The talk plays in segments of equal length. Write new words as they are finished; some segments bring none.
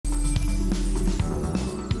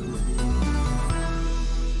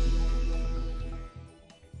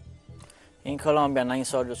In Colombia, 9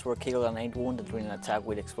 soldiers were killed and 8 wounded during an attack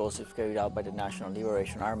with explosives carried out by the National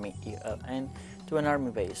Liberation Army (ELN) to an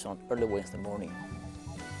army base on early Wednesday morning.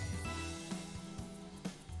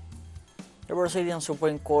 The Brazilian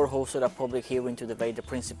Supreme Court hosted a public hearing to debate the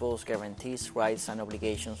principles, guarantees, rights, and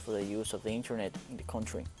obligations for the use of the Internet in the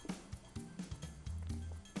country.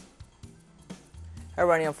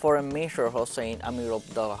 Iranian Foreign Minister Hossein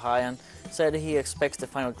Amirabdollahian said he expects the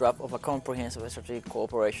final draft of a comprehensive strategic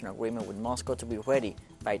cooperation agreement with Moscow to be ready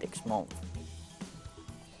by next month.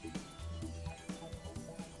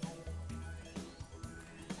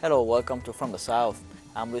 Hello, welcome to From the South.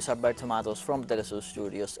 I'm Luis Alberto Matos from the teleSUR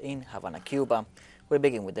studios in Havana, Cuba. We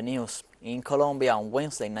begin with the news. In Colombia on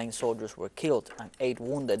Wednesday, 9 soldiers were killed and 8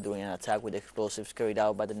 wounded during an attack with explosives carried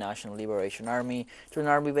out by the National Liberation Army to an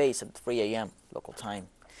army base at 3 a.m. local time.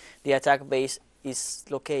 The attack base is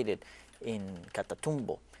located in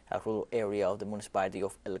Catatumbo, a rural area of the municipality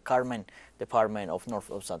of El Carmen, department of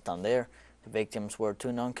North of Santander. The victims were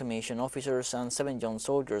 2 non-commissioned officers and 7 young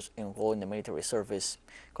soldiers enrolled in the military service.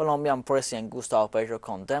 Colombian President Gustavo Petro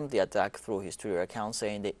condemned the attack through his Twitter account,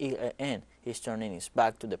 saying the ELN is turning its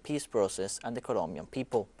back to the peace process and the Colombian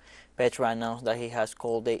people. Petro announced that he has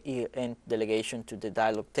called the ELN delegation to the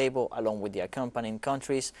dialogue table along with the accompanying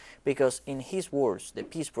countries because, in his words, the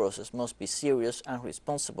peace process must be serious and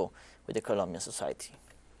responsible with the Colombian society.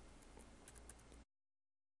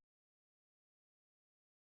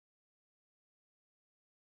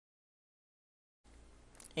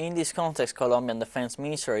 In this context, Colombian Defense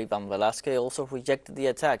Minister Iván Velázquez also rejected the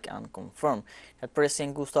attack and confirmed that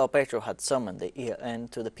President Gustavo Petro had summoned the ELN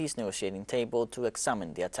to the peace negotiating table to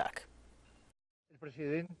examine the attack.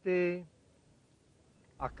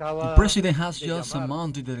 The President has just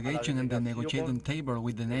summoned the delegation at the negotiating table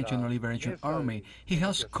with the National Liberation Army. He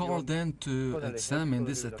has called them to examine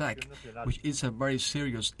this attack, which is a very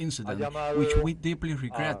serious incident, which we deeply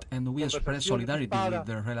regret, and we express solidarity with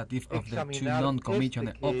the relatives of the 2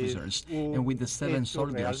 non-commissioned officers and with the 7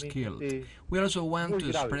 soldiers killed. We also want to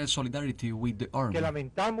express solidarity with the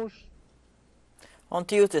army. On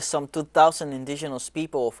Tuesday, some 2,000 indigenous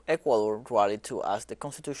people of Ecuador rallied to ask the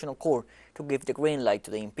Constitutional Court to give the green light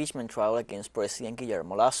to the impeachment trial against President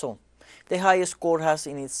Guillermo Lasso. The highest court has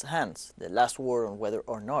in its hands the last word on whether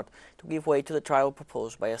or not to give way to the trial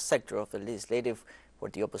proposed by a sector of the legislative, where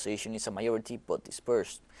the opposition is a majority but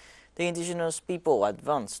dispersed. The indigenous people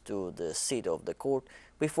advanced to the seat of the court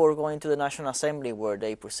before going to the National Assembly, where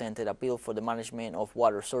they presented a bill for the management of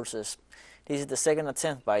water sources. This is the second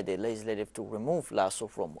attempt by the legislative to remove Lasso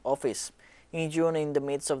from office. In June, in the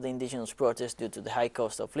midst of the indigenous protests due to the high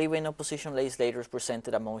cost of living, opposition legislators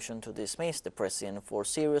presented a motion to dismiss the president for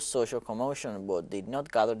serious social commotion but did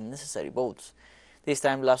not gather the necessary votes. This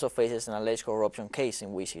time, Lasso faces an alleged corruption case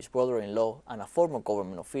in which his brother-in-law and a former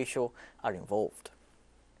government official are involved.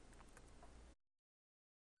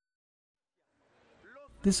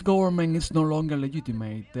 This government is no longer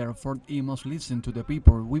legitimate, therefore it must listen to the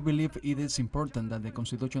people. We believe it is important that the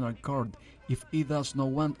Constitutional Court, if it does not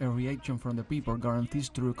want a reaction from the people, guarantees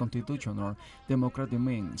through constitutional democratic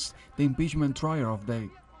means the impeachment trial of the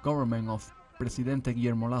government of President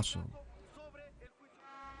Guillermo Lasso.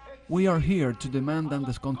 We are here to demand that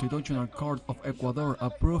the Constitutional Court of Ecuador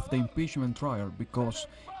approve the impeachment trial because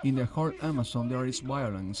in the whole Amazon there is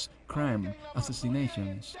violence, crime,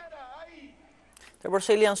 assassinations. The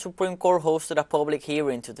Brazilian Supreme Court hosted a public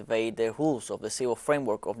hearing to debate the rules of the civil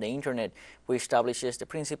framework of the Internet, which establishes the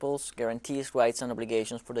principles, guarantees, rights, and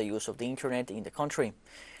obligations for the use of the Internet in the country.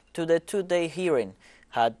 The 2-day hearing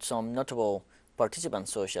had some notable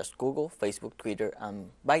participants such as Google, Facebook, Twitter,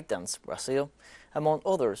 and ByteDance Brazil. Among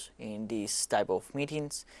others, in these type of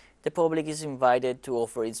meetings, the public is invited to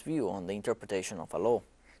offer its view on the interpretation of a law.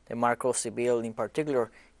 The Marco Civil, in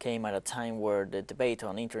particular, came at a time where the debate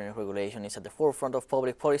on Internet regulation is at the forefront of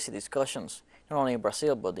public policy discussions, not only in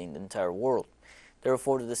Brazil but in the entire world.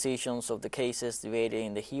 Therefore, the decisions of the cases debated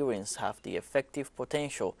in the hearings have the effective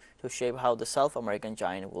potential to shape how the South American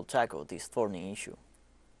giant will tackle this thorny issue.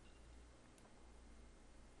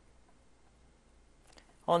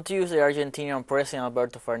 On Tuesday, Argentinian President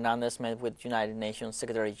Alberto Fernandez met with United Nations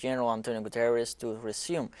Secretary General Antonio Guterres to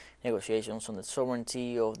resume negotiations on the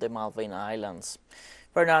sovereignty of the Malvinas Islands.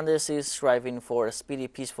 Fernandez is striving for a speedy,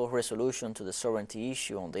 peaceful resolution to the sovereignty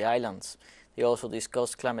issue on the islands. They also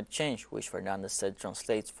discussed climate change, which Fernandez said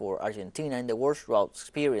translates for Argentina in the worst drought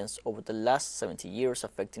experienced over the last 70 years,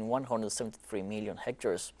 affecting 173 million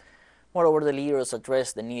hectares. Moreover, the leaders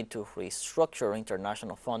addressed the need to restructure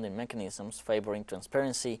international funding mechanisms favoring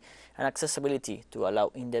transparency and accessibility to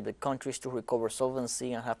allow indebted countries to recover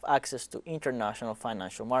solvency and have access to international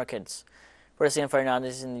financial markets. President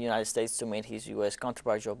Fernandez is in the United States to meet his U.S.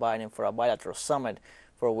 counterpart Joe Biden for a bilateral summit,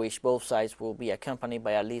 for which both sides will be accompanied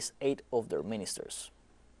by at least 8 of their ministers.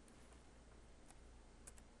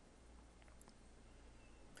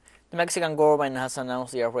 The Mexican government has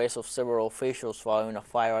announced the arrest of several officials following a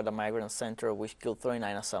fire at a migrant center which killed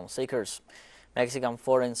 39 asylum seekers. Mexican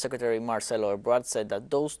Foreign Secretary Marcelo Ebrard said that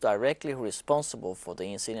those directly responsible for the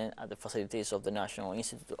incident at the facilities of the National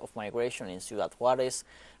Institute of Migration in Ciudad Juarez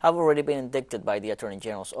have already been indicted by the Attorney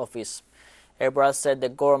General's office. Ebrard said the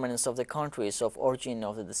governments of the countries of origin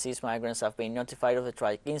of the deceased migrants have been notified of the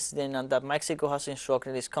tragic incident and that Mexico has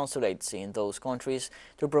instructed its consulates in those countries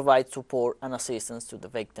to provide support and assistance to the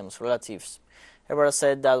victims' relatives. Ebrard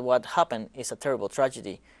said that what happened is a terrible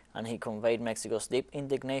tragedy, and he conveyed Mexico's deep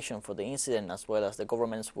indignation for the incident as well as the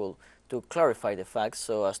government's will to clarify the facts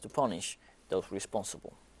so as to punish those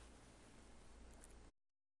responsible.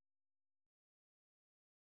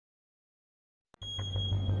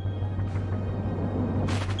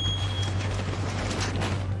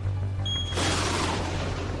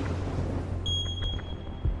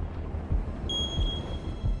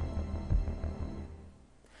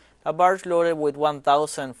 A barge loaded with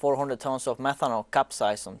 1,400 tons of methanol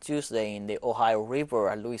capsized on Tuesday in the Ohio River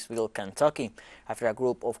at Louisville, Kentucky, after a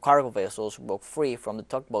group of cargo vessels broke free from the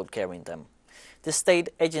tugboat carrying them. The state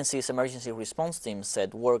agency's emergency response team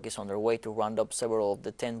said work is underway to round up several of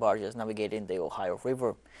the 10 barges navigating the Ohio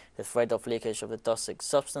River. The threat of leakage of the toxic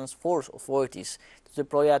substance forced authorities to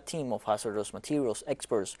deploy a team of hazardous materials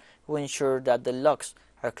experts who ensure that the locks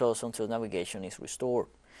are closed until navigation is restored.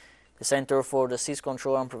 The Center for Disease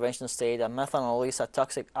Control and Prevention stated that methanol is a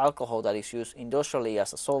toxic alcohol that is used industrially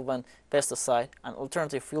as a solvent, pesticide, and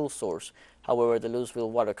alternative fuel source. However, the Louisville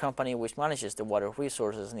Water Company, which manages the water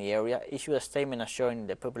resources in the area, issued a statement assuring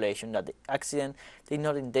the population that the accident did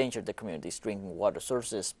not endanger the community's drinking water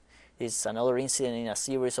sources. This is another incident in a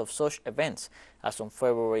series of such events, as on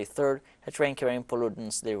February 3rd, a train carrying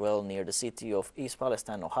pollutants derailed near the city of East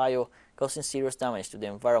Palestine, Ohio, causing serious damage to the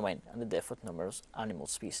environment and the death of numerous animal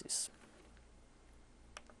species.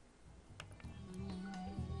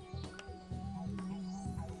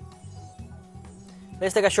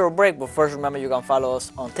 Let's take a short break, but first remember you can follow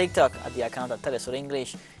us on TikTok at the account at teleSUR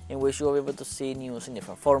English, in which you will be able to see news in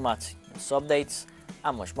different formats, news updates,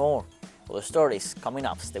 and much more. All the stories coming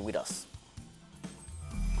up, stay with us.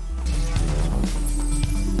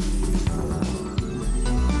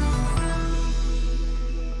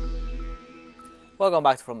 Welcome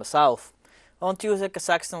back From the South. On Tuesday,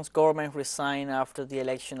 Kazakhstan's government resigned after the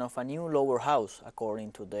election of a new lower house.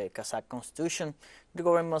 According to the Kazakh constitution, the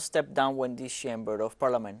government must step down when this chamber of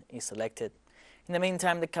parliament is elected. In the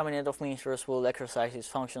meantime, the cabinet of ministers will exercise its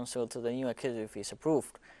functions until the new executive is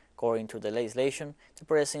approved. According to the legislation, the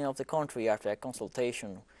president of the country, after a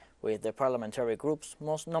consultation with the parliamentary groups,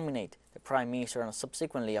 must nominate the prime minister and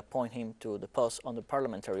subsequently appoint him to the post under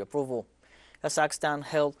parliamentary approval. Kazakhstan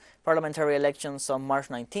held parliamentary elections on March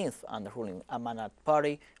 19th, and the ruling Amanat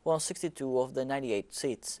Party won 62 of the 98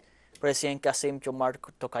 seats. President Kassym-Jomart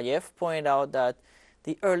Tokayev pointed out that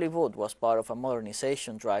the early vote was part of a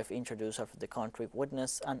modernization drive introduced after the country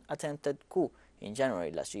witnessed an attempted coup in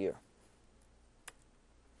January last year.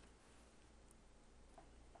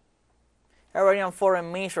 Iranian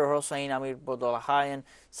Foreign Minister Hossein Amir-Abdollahian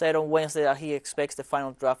said on Wednesday that he expects the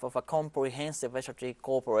final draft of a comprehensive strategic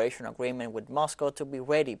cooperation agreement with Moscow to be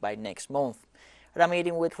ready by next month. At a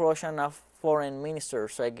meeting with Russian Foreign Minister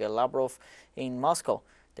Sergei Lavrov in Moscow,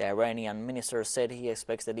 the Iranian minister said he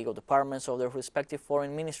expects the legal departments of their respective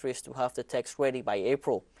foreign ministries to have the text ready by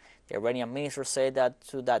April. The Iranian minister said that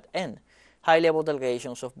to that end, high-level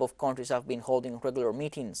delegations of both countries have been holding regular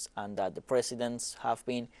meetings and that the presidents have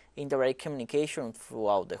been in direct communication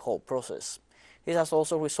throughout the whole process. This has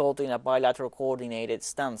also resulted in a bilateral coordinated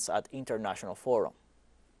stance at international forums.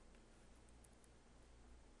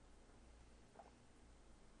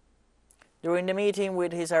 During the meeting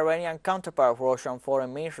with his Iranian counterpart, Russian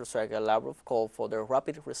Foreign Minister Sergei Lavrov called for the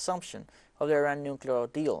rapid resumption of the Iran nuclear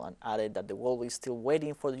deal and added that the world is still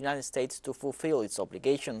waiting for the United States to fulfill its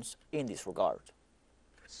obligations in this regard.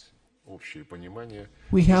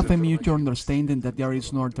 We have a mutual understanding that there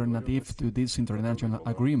is no alternative to this international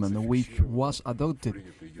agreement, which was adopted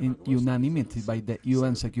in unanimity by the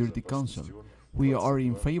UN Security Council. We are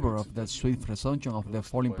in favor of the swift resumption of the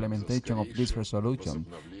full implementation of this resolution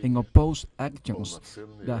and oppose actions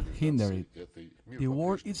that hinder it. The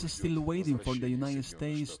world is still waiting for the United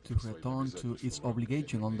States to return to its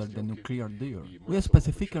obligation under the nuclear deal. We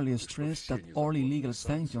specifically stress that all illegal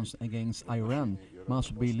sanctions against Iran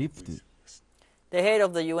must be lifted. The head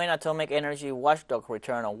of the UN Atomic Energy Watchdog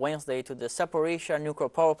returned on Wednesday to the Zaporizhzhia nuclear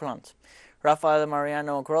power plant. Rafael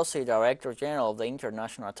Mariano Grossi, Director General of the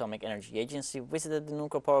International Atomic Energy Agency, visited the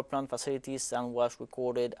nuclear power plant facilities and was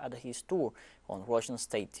recorded at his tour on Russian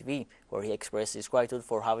state TV, where he expressed his gratitude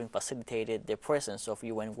for having facilitated the presence of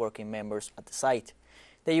UN working members at the site.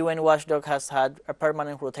 The UN watchdog has had a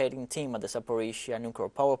permanent rotating team at the Zaporizhzhia nuclear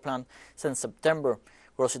power plant since September.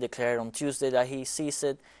 Grossi declared on Tuesday that he sees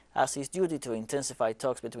it as his duty to intensify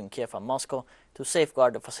talks between Kiev and Moscow to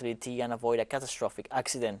safeguard the facility and avoid a catastrophic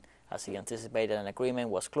accident, as he anticipated an agreement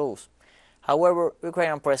was close. However,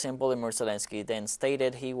 Ukrainian President Volodymyr Zelensky then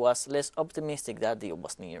stated he was less optimistic that deal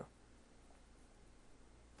was near.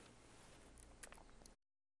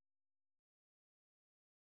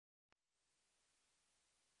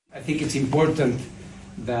 I think it's important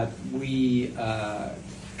that we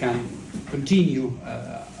can continue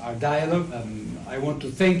our dialogue. I want to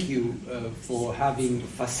thank you for having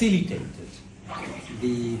facilitated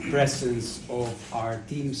the presence of our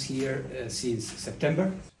teams here since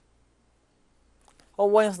September.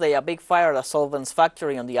 On Wednesday, a big fire at a solvents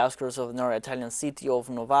factory on the outskirts of the north Italian city of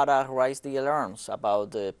Novara raised the alarms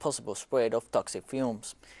about the possible spread of toxic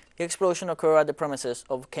fumes. The explosion occurred at the premises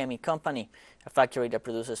of Chemi Company, a factory that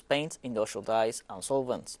produces paints, industrial dyes, and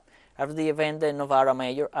solvents. After the event, the Novara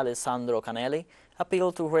mayor, Alessandro Canelli,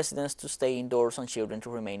 appealed to residents to stay indoors and children to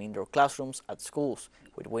remain in their classrooms at schools,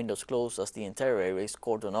 with windows closed as the entire area is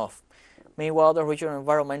cordoned off. Meanwhile, the Regional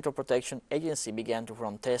Environmental Protection Agency began to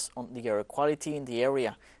run tests on the air quality in the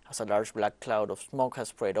area, as a large black cloud of smoke has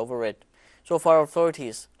spread over it. So far,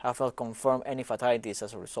 authorities have not confirmed any fatalities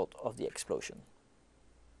as a result of the explosion.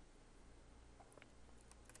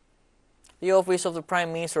 The office of the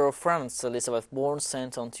Prime Minister of France, Elisabeth Borne,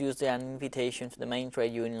 sent on Tuesday an invitation to the main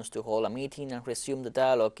trade unions to hold a meeting and resume the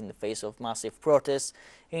dialogue in the face of massive protests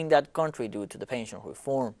in that country due to the pension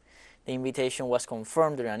reform. The invitation was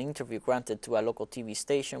confirmed during an interview granted to a local TV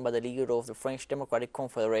station by the leader of the French Democratic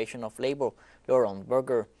Confederation of Labour, Laurent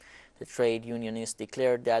Berger. The trade unionists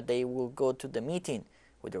declared that they will go to the meeting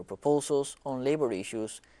with their proposals on labour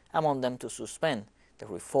issues, among them to suspend the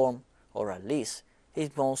reform or at least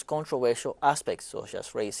its most controversial aspects, such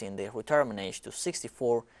as raising the retirement age to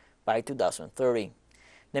 64 by 2030.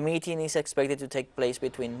 The meeting is expected to take place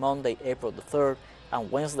between Monday, April the 3rd and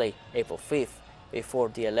Wednesday, April 5th, before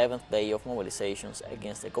the 11th day of mobilizations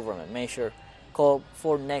against the government measure called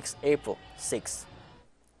for next April 6th.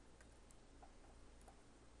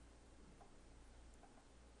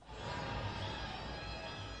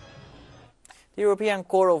 The European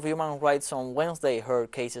Court of Human Rights on Wednesday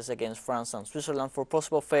heard cases against France and Switzerland for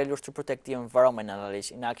possible failures to protect the environment and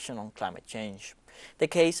alleged inaction on climate change. The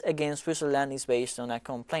case against Switzerland is based on a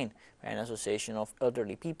complaint by an association of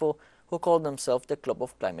elderly people who call themselves the Club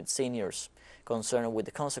of Climate Seniors, concerned with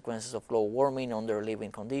the consequences of global warming on their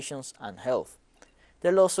living conditions and health.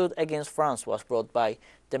 The lawsuit against France was brought by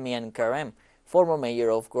Damien Carême, former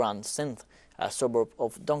mayor of Grand-Saint, a suburb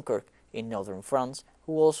of Dunkirk in northern France,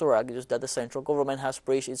 who also argues that the central government has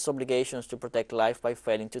breached its obligations to protect life by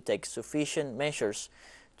failing to take sufficient measures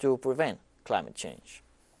to prevent climate change.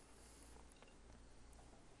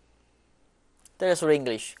 teleSUR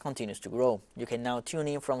English continues to grow. You can now tune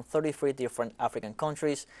in from 33 different African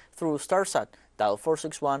countries through StarSat, dial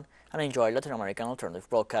 461, and enjoy Latin American alternative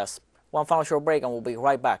broadcasts. One final short break and we'll be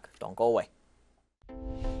right back. Don't go away.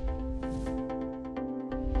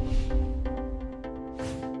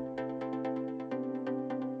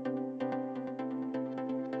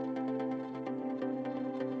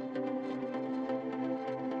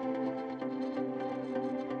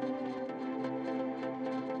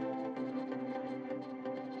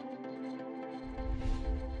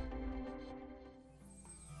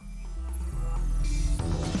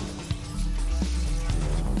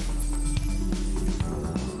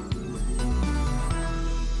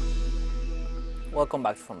 Welcome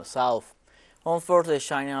back from the South. On Thursday,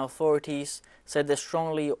 China authorities said they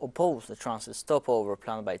strongly oppose the transit stopover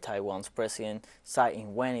planned by Taiwan's President Tsai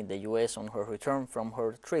Ing-wen in the U.S. on her return from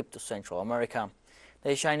her trip to Central America.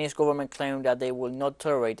 The Chinese government claimed that they will not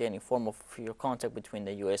tolerate any form of official contact between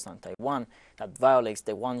the U.S. and Taiwan that violates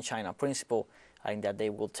the One China principle, adding that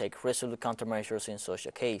they will take resolute countermeasures in such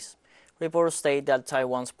a case. Reports state that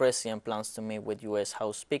Taiwan's president plans to meet with U.S.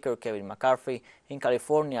 House Speaker Kevin McCarthy in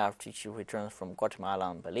California after she returns from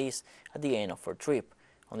Guatemala and Belize at the end of her trip.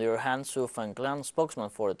 On the other hand, Su Fenglan,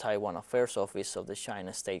 spokesman for the Taiwan Affairs Office of the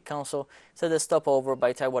China State Council, said the stopover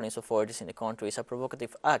by Taiwanese authorities in the country is a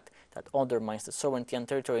provocative act that undermines the sovereignty and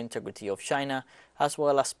territorial integrity of China, as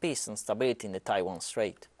well as peace and stability in the Taiwan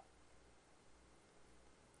Strait.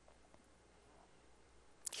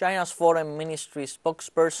 China's Foreign Ministry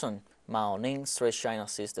spokesperson Mao Ning stressed China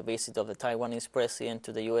sees the visit of the Taiwanese president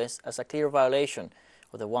to the U.S. as a clear violation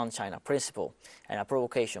of the One China principle and a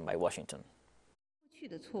provocation by Washington.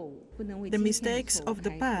 The mistakes of the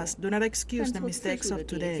past do not excuse the mistakes of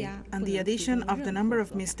today, and the addition of the number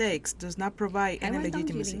of mistakes does not provide any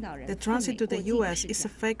legitimacy. The transit to the U.S. is a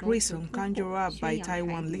fake reason conjured up by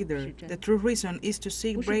Taiwan leader. The true reason is to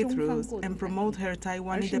seek breakthroughs and promote her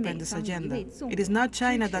Taiwan independence agenda. It is not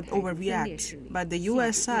China that overreacts, but the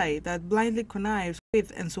U.S. side that blindly connives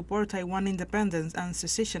with and supports Taiwan independence and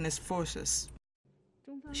secessionist forces.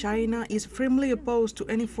 China is firmly opposed to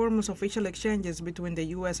any forms of official exchanges between the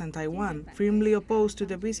U.S. and Taiwan, firmly opposed to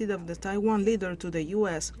the visit of the Taiwan leader to the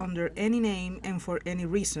U.S. under any name and for any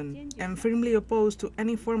reason, and firmly opposed to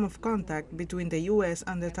any form of contact between the U.S.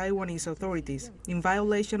 and the Taiwanese authorities, in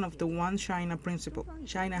violation of the One China principle.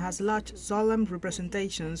 China has lodged solemn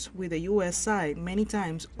representations with the U.S. side many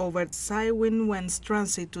times over Tsai Ing-wen's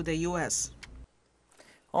transit to the U.S.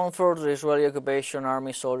 On further, Israeli occupation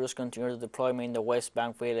army soldiers continue the deployment in the West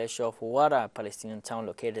Bank village of Huwara, a Palestinian town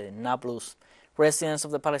located in Nablus. Residents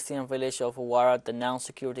of the Palestinian village of Huwara denounced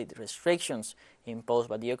security restrictions imposed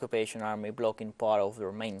by the occupation army, blocking part of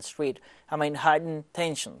their main street amid heightened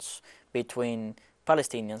tensions between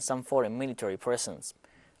Palestinians and foreign military presence.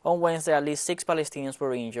 On Wednesday, at least 6 Palestinians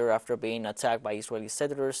were injured after being attacked by Israeli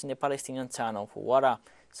settlers in the Palestinian town of Huwara,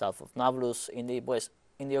 south of Nablus, in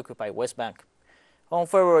the occupied West Bank. On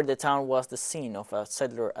February, the town was the scene of a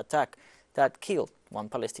settler attack that killed 1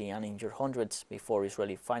 Palestinian and injured hundreds before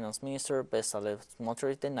Israeli Finance Minister Bezalel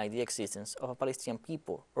Smotrich denied the existence of a Palestinian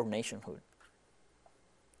people or nationhood.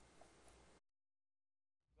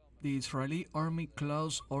 The Israeli army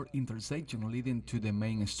closed all intersections leading to the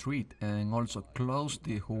main street and also closed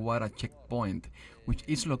the Huwara checkpoint, which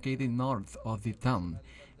is located north of the town,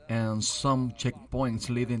 and some checkpoints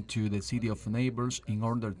leading to the city of neighbors in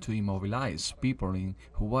order to immobilize people in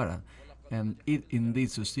Huwara, and it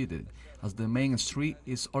indeed succeeded, as the main street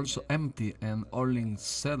is also empty and only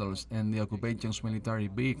settlers and the occupation's military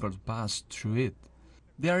vehicles pass through it.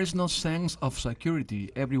 There is no sense of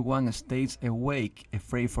security. Everyone stays awake,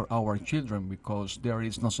 afraid for our children because there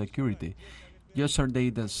is no security. Yesterday,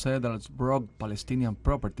 the settlers broke Palestinian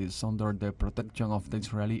properties under the protection of the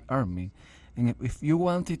Israeli army. And if you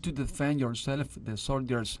wanted to defend yourself, the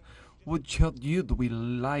soldiers would shoot you with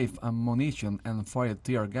live ammunition and fire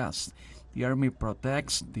tear gas. The army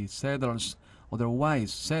protects the settlers,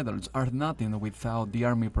 otherwise settlers are nothing without the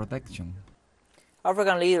army protection.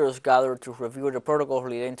 African leaders gathered to review the protocol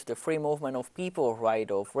relating to the free movement of people,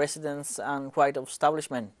 right of residence and right of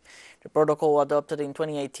establishment. The protocol adopted in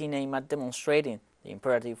 2018 aimed at demonstrating the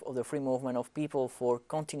imperative of the free movement of people for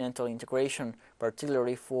continental integration,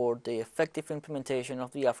 particularly for the effective implementation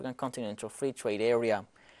of the African Continental Free Trade Area.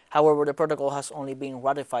 However, the protocol has only been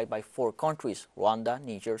ratified by 4 countries, Rwanda,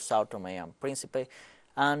 Niger, Sao Tome and Principe,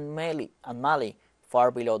 and Mali,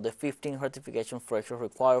 far below the 15 ratification threshold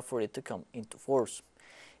required for it to come into force.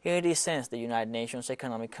 In this sense, the United Nations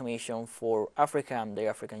Economic Commission for Africa and the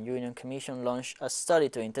African Union Commission launched a study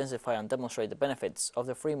to intensify and demonstrate the benefits of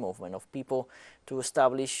the free movement of people, to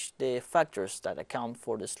establish the factors that account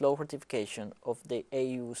for the slow ratification of the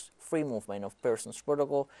AU's free movement of persons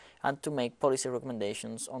protocol, and to make policy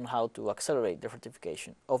recommendations on how to accelerate the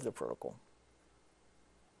ratification of the protocol.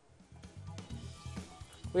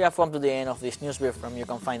 We have come to the end of this news brief. You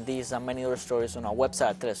can find these and many other stories on our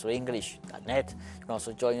website, telesurenglish.net. You can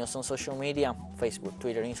also join us on social media, Facebook,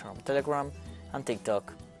 Twitter, Instagram, Telegram, and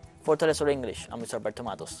TikTok. For TeleSUR English, I'm Luis Alberto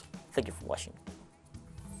Matos. Thank you for watching.